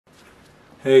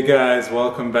Hey guys,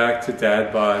 welcome back to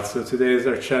Dad Bod. So today is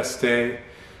our chest day.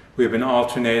 We've been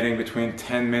alternating between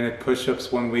 10-minute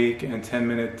push-ups one week and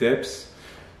 10-minute dips.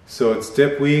 So it's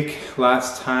dip week.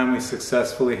 Last time we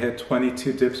successfully hit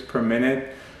 22 dips per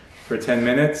minute for 10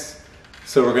 minutes.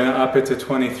 So we're gonna up it to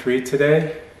 23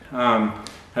 today. I've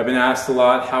been asked a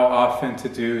lot how often to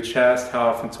do chest, how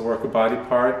often to work a body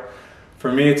part.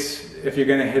 For me, it's if you're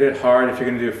gonna hit it hard, if you're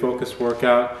gonna do a focused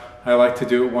workout, I like to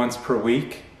do it once per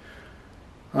week.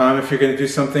 If you're going to do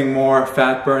something more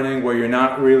fat burning where you're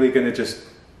not really going to just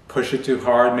push it too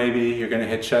hard, maybe you're going to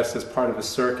hit chest as part of a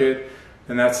circuit,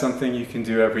 then that's something you can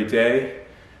do every day.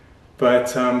 But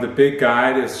the big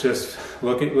guide is just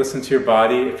listen to your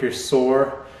body. If you're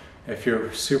sore, if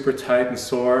you're super tight and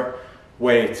sore,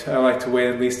 wait. I like to wait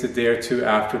at least a day or two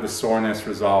after the soreness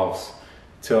resolves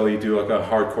till you do like a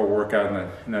hardcore workout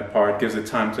in that part. It gives it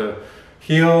time to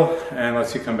heal and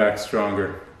lets you come back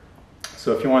stronger.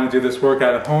 So if you want to do this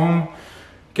workout at home,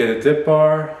 get a dip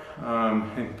bar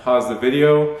and pause the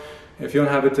video. If you don't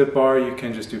have a dip bar, you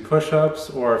can just do push-ups,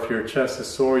 or if your chest is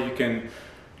sore, you can,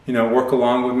 work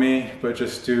along with me, but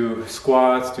just do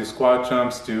squats, do squat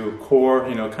jumps, do core,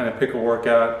 kind of pick a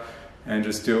workout and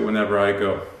just do it whenever I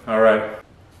go. All right,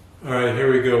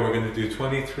 here we go. We're going to do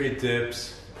 23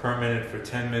 dips per minute for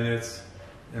 10 minutes,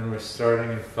 and we're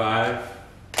starting in 5,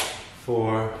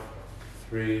 4,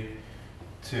 3,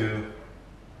 2,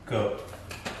 go.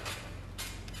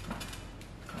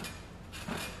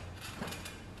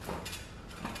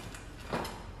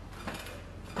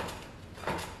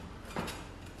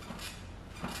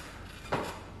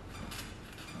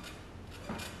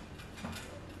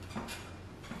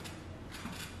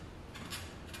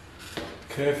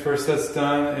 Okay, first set's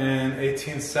done in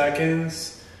 18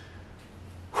 seconds.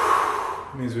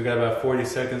 Means we got about 40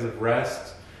 seconds of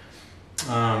rest.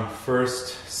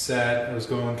 First set, I was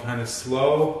going kind of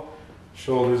slow.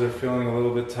 Shoulders are feeling a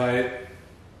little bit tight.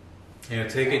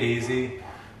 Take it easy.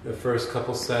 The first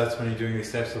couple sets when you're doing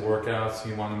these types of workouts,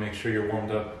 you want to make sure you're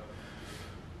warmed up.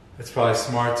 It's probably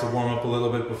smart to warm up a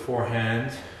little bit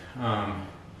beforehand.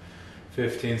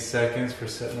 15 seconds for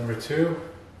set number 2.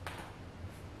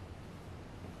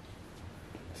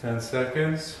 10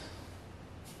 seconds.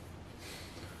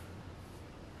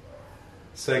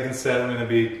 Second set, I'm going to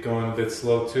be going a bit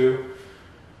slow too.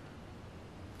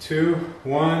 2,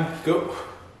 1, go.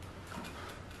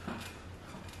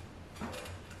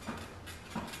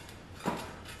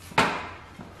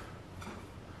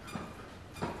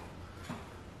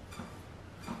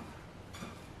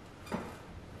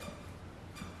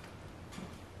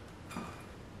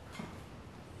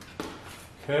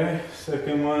 Okay,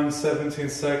 second one, 17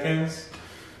 seconds.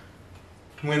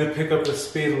 I'm going to pick up the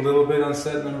speed a little bit on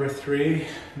set number 3.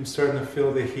 I'm starting to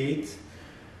feel the heat.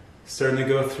 Starting to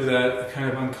go through that kind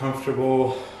of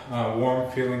uncomfortable, warm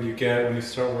feeling you get when you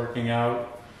start working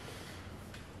out.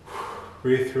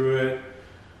 Breathe through it.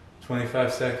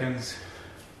 25 seconds.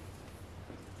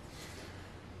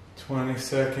 20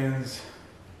 seconds.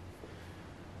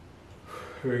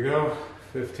 Here we go.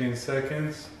 15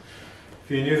 seconds. If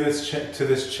you're new to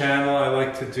this channel, I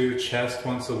like to do chest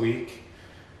once a week.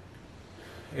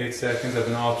 8 seconds. I've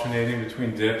been alternating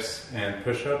between dips and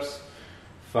push-ups.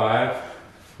 5,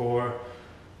 4,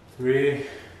 3,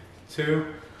 2,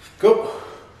 go.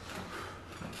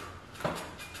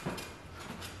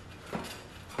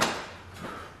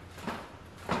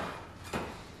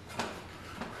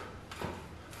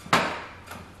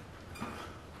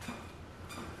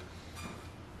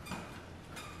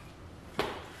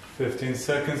 "15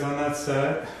 seconds on that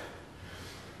set.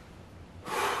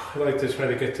 I like to try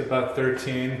to get to about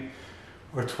 13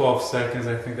 or 12 seconds.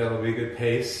 I think that'll be a good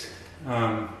pace.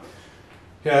 So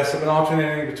I've been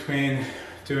alternating between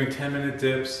doing 10-minute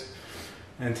dips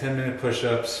and 10-minute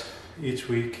push-ups each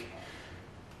week.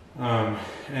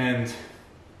 And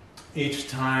each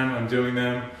time I'm doing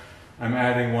them, I'm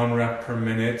adding 1 rep per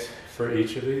minute for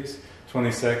each of these,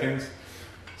 20 seconds.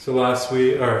 So last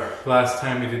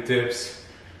time we did dips,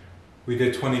 we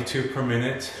did 22 per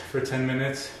minute for 10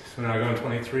 minutes. So now we're going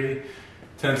 23.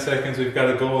 10 seconds, we've got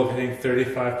a goal of hitting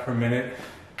 35 per minute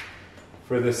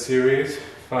for this series.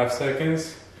 5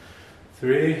 seconds.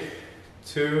 3,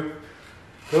 2,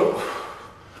 go.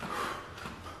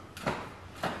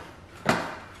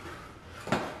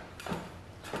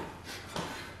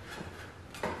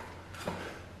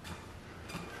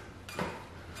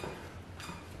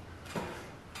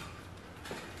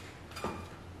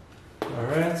 All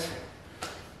right.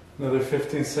 Another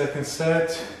 15-second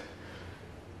set.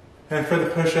 And for the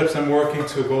push-ups, I'm working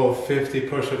to a goal of 50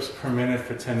 push-ups per minute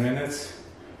for 10 minutes.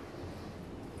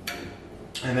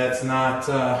 And that's not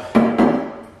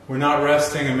We're not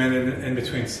resting a minute in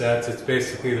between sets. It's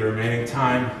basically the remaining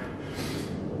time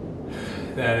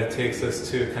that it takes us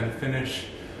to kind of finish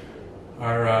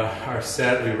our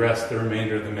set. We rest the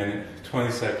remainder of the minute,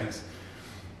 20 seconds.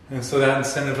 And so that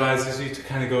incentivizes you to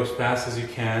kind of go as fast as you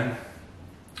can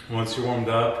once you're warmed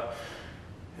up.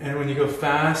 And when you go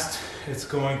fast, it's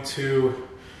going to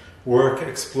work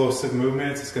explosive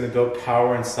movements. It's going to build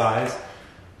power and size.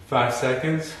 5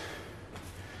 seconds.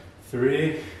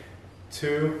 3,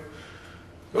 2,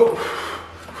 go.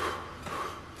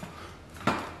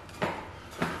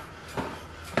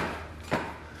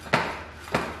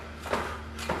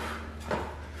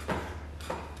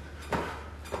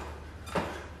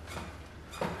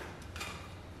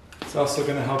 It's also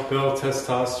going to help build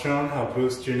testosterone, help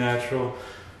boost your natural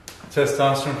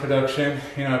testosterone production.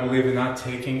 You know, I believe in not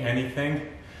taking anything.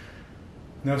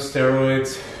 No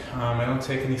steroids. I don't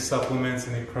take any supplements,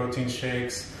 any protein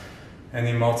shakes,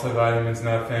 any multivitamins,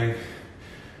 nothing.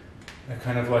 I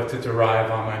kind of like to derive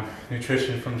all my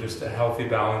nutrition from just a healthy,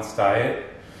 balanced diet.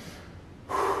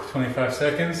 25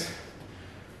 seconds.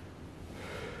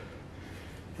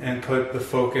 And put the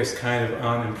focus kind of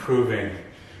on improving.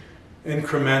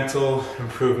 Incremental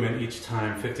improvement each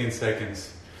time, 15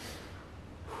 seconds.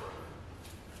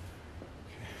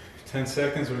 10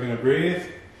 seconds, we're going to breathe.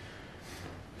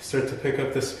 Start to pick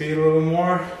up the speed a little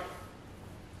more.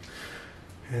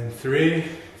 And 3,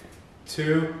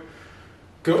 2,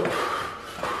 go.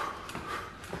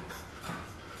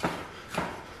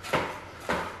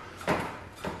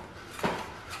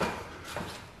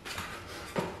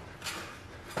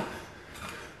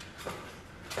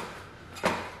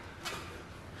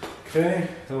 Okay,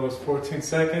 that was 14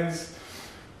 seconds.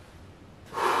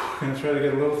 Gonna try to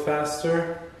get a little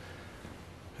faster.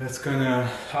 That's gonna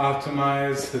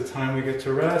optimize the time we get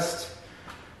to rest.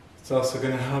 It's also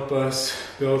gonna help us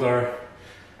build our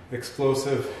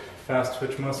explosive fast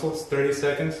twitch muscles. 30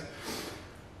 seconds.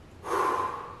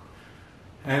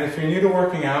 And if you're new to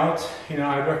working out, you know,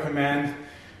 I'd recommend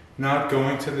not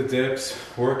going to the dips.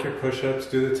 Work your push-ups,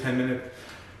 do the 10-minute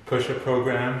push-up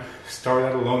program. Start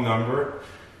at a low number.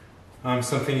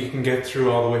 Something you can get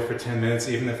through all the way for 10 minutes,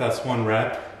 even if that's 1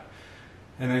 rep.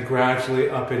 And then gradually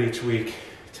up it each week.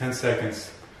 10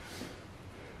 seconds.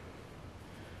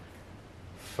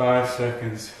 5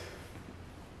 seconds.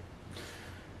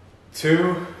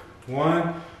 2,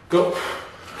 1, go.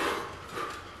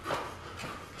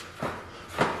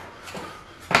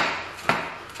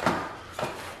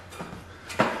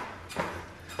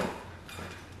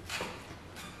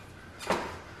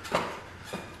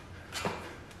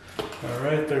 All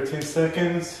right, 13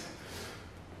 seconds.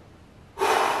 Take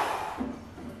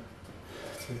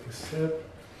a sip.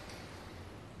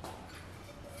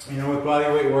 You know, with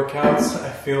bodyweight workouts, I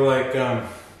feel like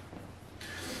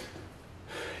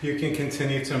you can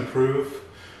continue to improve.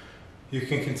 You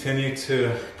can continue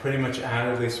to pretty much add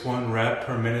at least 1 rep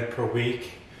per minute per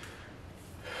week.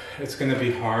 It's going to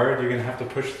be hard. You're going to have to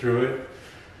push through it.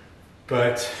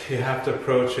 But you have to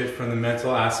approach it from the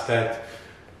mental aspect,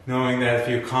 knowing that if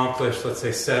you accomplish, let's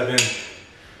say 7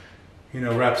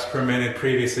 reps per minute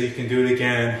previously, you can do it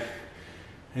again.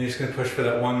 And you're just going to push for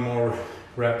that 1 more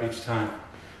rep each time.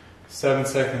 7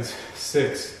 seconds.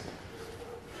 6,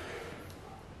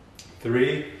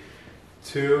 3,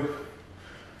 2,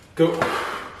 go.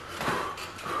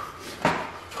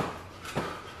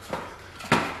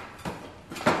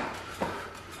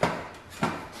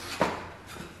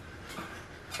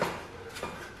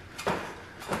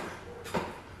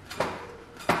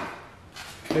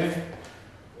 Okay.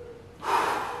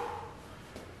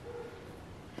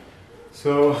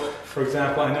 So, for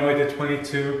example, I know I did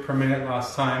 22 per minute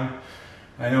last time.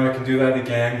 I know I can do that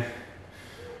again.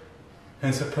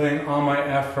 And so putting all my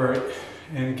effort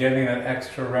in getting that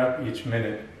extra rep each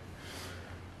minute.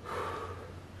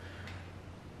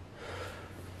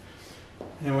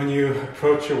 And when you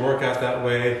approach your workout that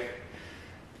way,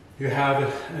 you have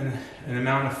an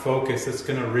amount of focus that's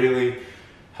going to really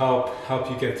help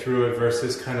you get through it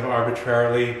versus kind of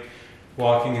arbitrarily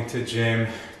walking into gym,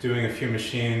 doing a few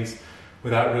machines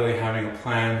without really having a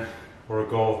plan or a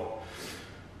goal.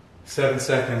 7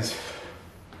 seconds.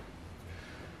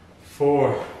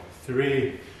 4,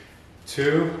 3,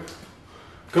 2,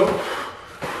 go.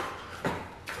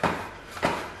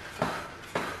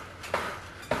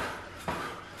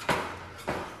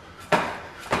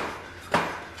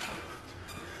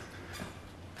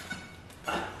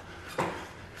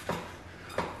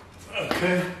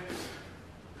 Okay,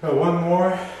 got one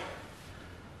more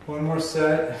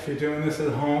set. If you're doing this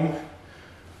at home,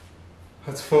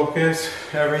 let's focus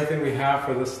everything we have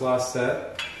for this last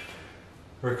set.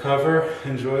 recover,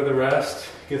 enjoy the rest,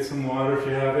 get some water if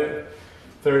you have it,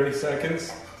 30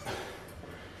 seconds.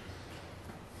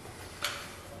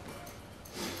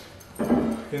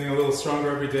 Getting a little stronger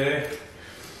every day,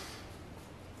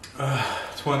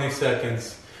 20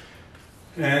 seconds.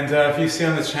 And if you see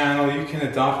on the channel, you can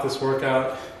adopt this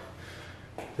workout,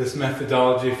 this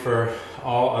methodology for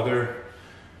all other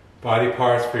body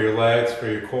parts, for your legs, for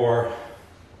your core,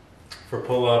 for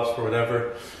pull-ups, for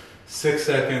whatever. 6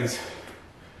 seconds.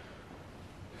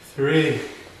 3,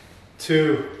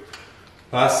 2,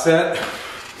 last set.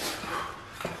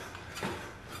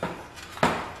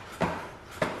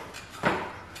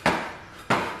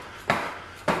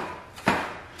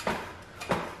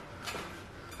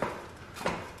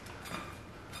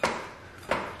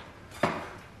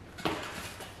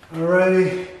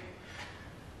 Alrighty.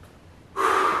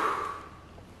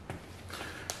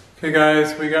 Okay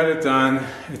guys, we got it done.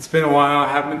 It's been a while. I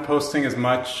haven't been posting as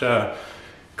much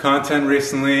content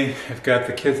recently. I've got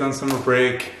the kids on summer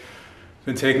break.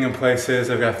 Been taking them places.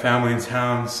 I've got family in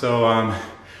town. So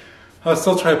I'll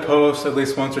still try to post at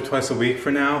least once or twice a week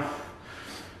for now.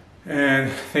 And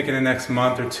I think in the next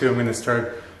month or two I'm going to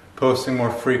start posting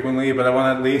more frequently. But I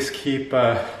want to at least keep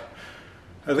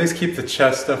the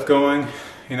chest stuff going.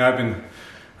 You know, I've been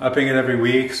upping it every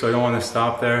week, so I don't want to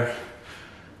stop there.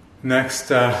 Next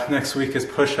week is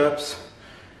push-ups,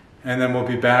 and then we'll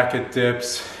be back at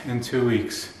dips in 2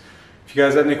 weeks. If you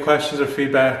guys have any questions or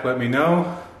feedback, let me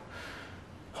know.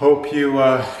 Hope you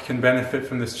can benefit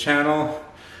from this channel,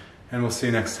 and we'll see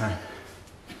you next time.